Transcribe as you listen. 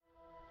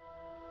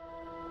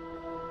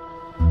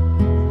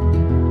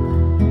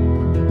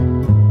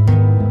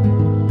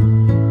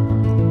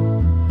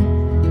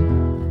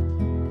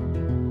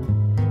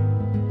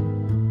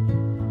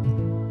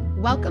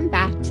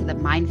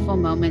Mindful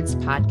Moments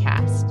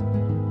podcast.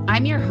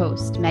 I'm your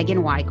host,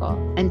 Megan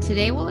Weigel, and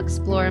today we'll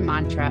explore a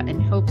mantra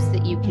in hopes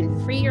that you can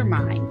free your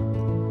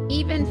mind,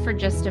 even for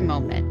just a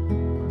moment,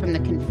 from the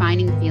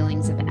confining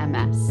feelings of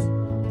MS.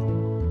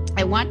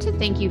 I want to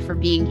thank you for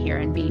being here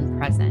and being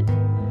present.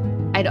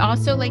 I'd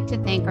also like to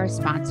thank our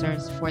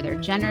sponsors for their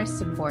generous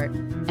support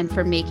and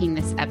for making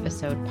this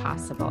episode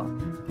possible.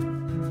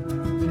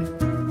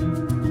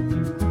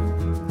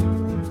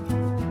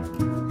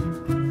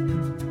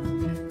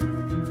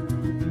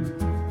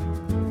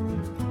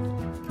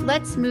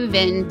 Let's move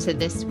into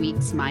this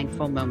week's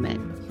mindful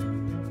moment.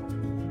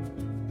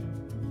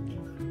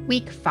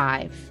 Week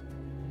 5.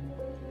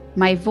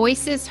 My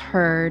voice is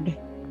heard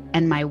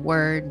and my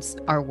words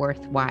are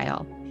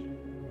worthwhile.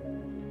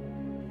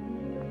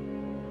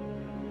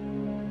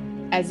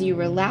 As you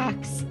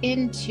relax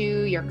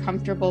into your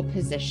comfortable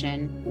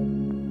position,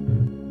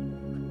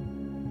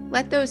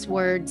 let those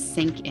words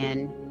sink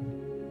in.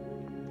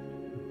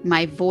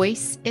 My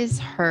voice is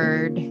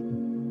heard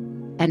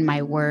and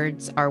my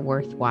words are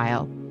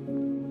worthwhile.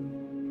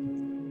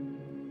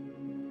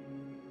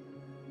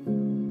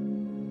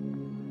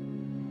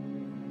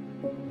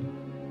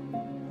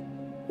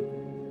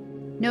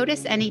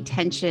 Notice any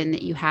tension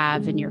that you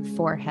have in your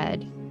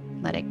forehead.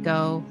 Let it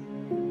go.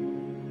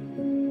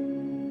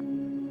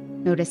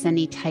 Notice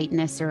any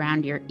tightness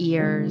around your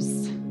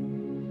ears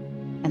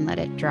and let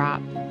it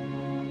drop.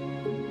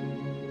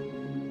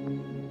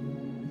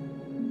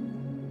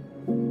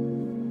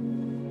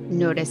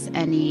 Notice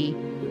any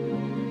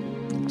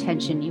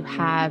tension you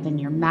have in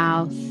your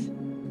mouth.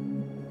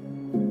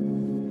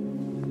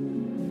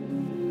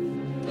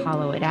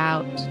 Hollow it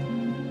out.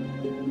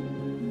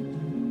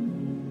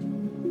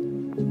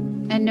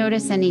 And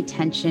notice any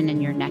tension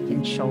in your neck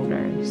and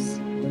shoulders.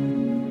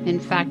 In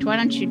fact, why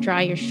don't you draw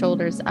your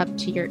shoulders up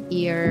to your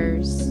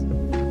ears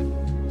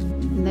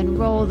and then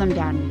roll them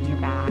down in your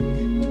back.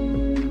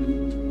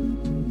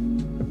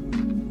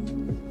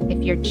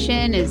 If your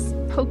chin is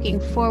poking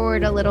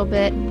forward a little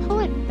bit, pull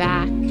it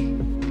back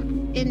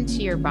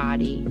into your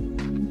body.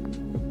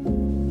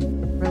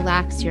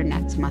 Relax your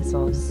neck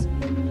muscles.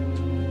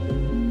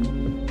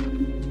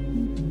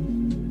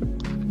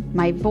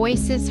 My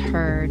voice is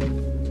heard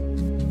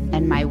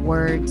and my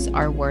words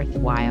are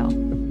worthwhile.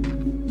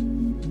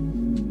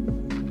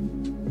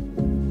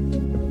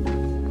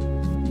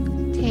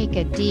 Take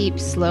a deep,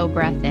 slow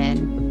breath in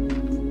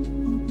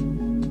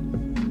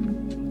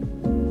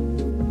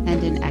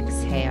and an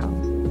exhale.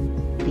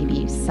 Maybe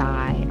you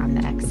sigh on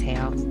the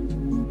exhale.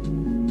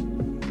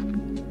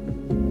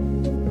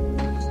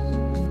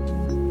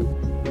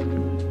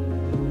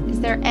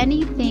 Is there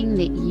anything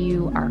that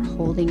you are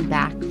holding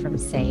back from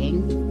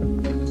saying?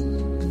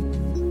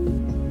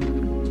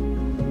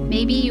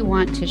 Maybe you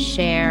want to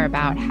share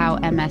about how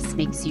MS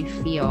makes you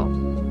feel,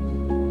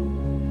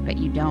 but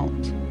you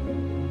don't.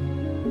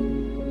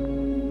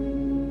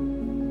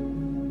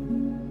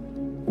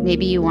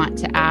 Maybe you want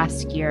to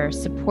ask your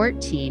support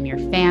team, your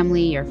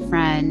family, your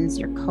friends,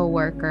 your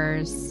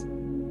coworkers,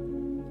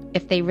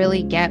 if they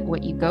really get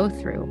what you go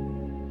through,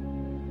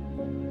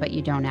 but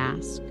you don't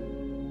ask.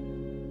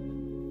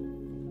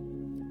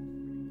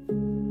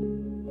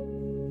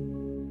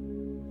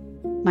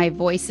 My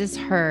voice is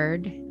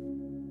heard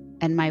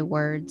and my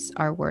words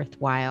are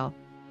worthwhile.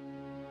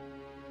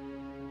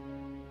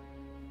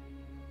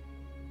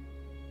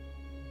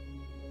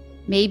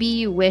 Maybe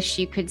you wish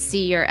you could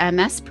see your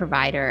MS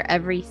provider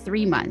every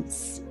 3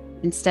 months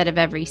instead of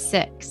every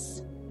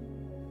 6,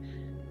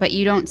 but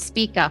you don't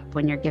speak up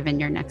when you're given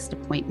your next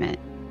appointment.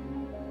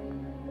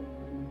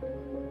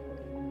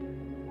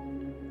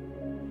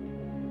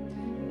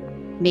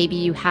 Maybe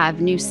you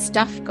have new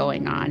stuff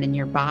going on in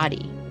your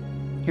body.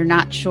 You're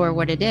not sure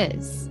what it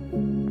is.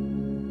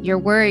 You're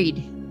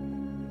worried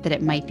that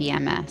it might be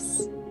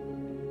MS,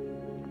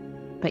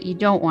 but you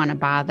don't want to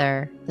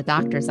bother the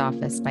doctor's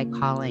office by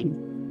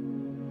calling.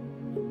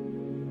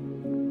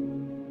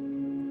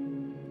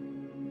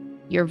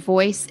 Your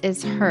voice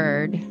is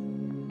heard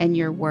and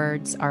your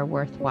words are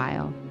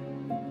worthwhile.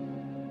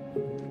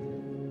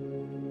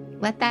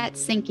 Let that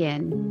sink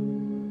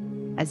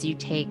in as you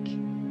take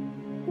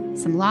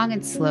some long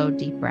and slow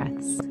deep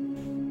breaths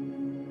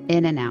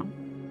in and out.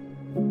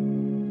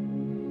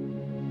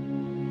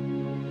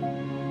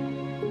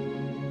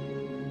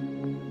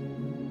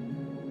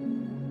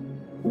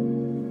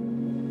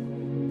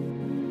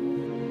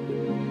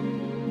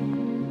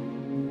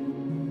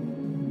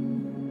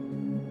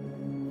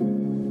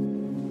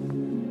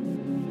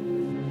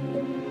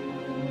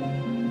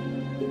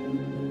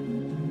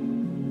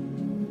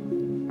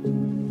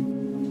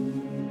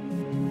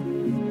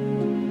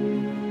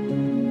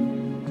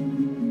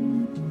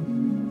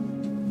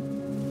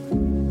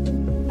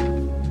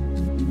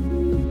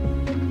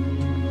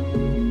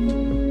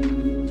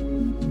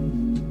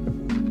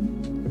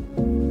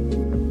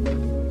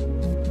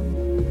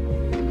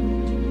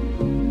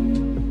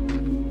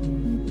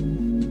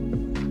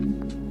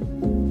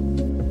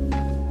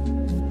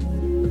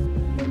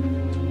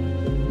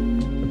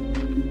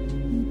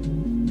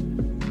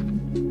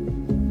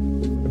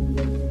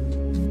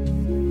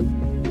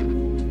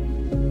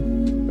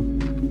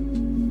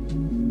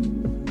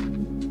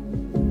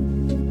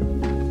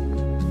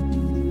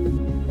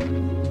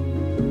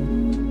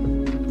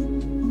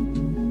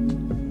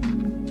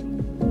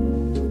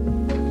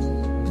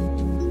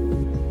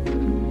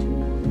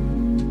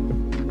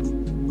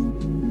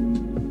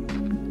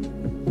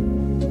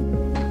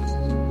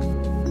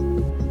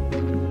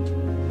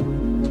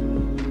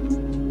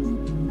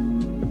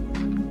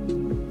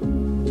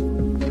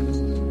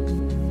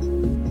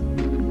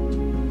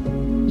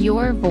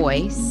 your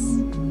voice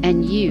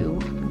and you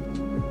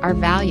are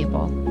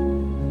valuable.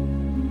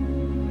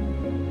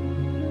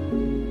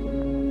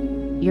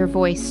 Your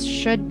voice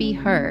should be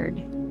heard,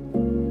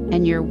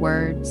 and your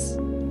words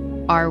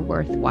are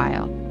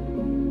worthwhile.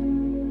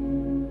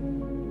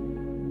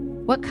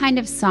 What kind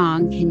of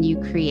song can you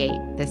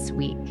create this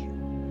week?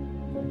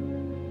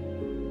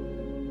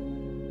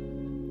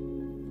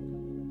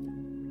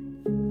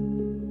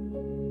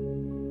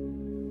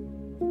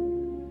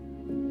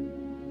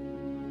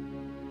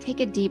 Take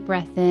a deep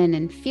breath in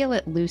and feel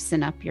it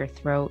loosen up your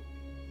throat.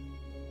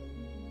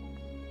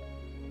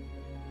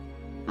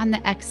 On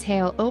the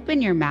exhale,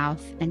 open your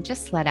mouth and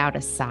just let out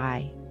a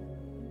sigh.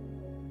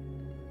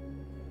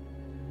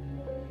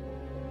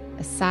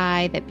 A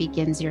sigh that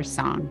begins your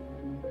song.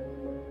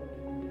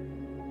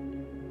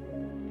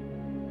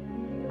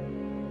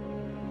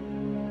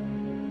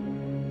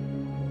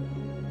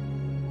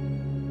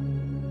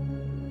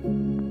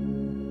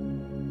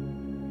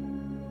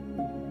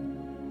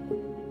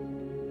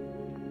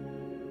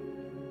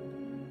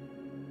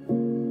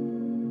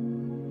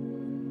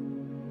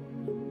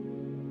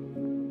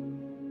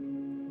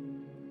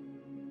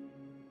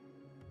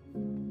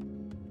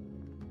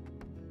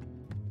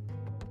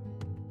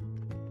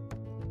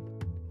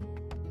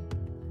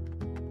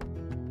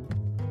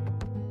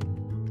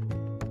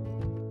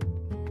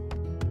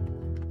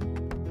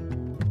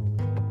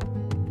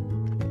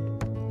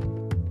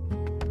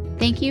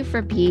 Thank you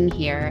for being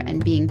here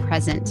and being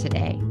present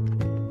today.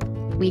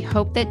 We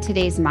hope that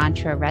today's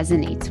mantra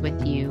resonates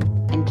with you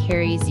and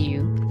carries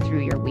you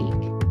through your week.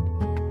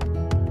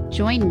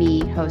 Join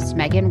me, host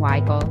Megan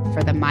Weigel,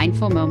 for the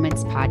Mindful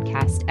Moments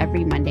podcast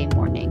every Monday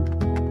morning.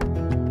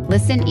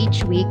 Listen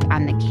each week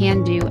on the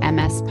Can Do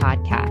MS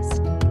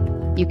podcast.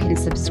 You can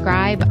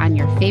subscribe on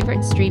your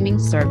favorite streaming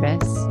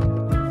service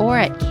or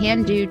at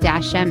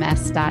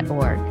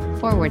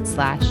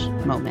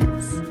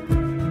cando-ms.org/moments.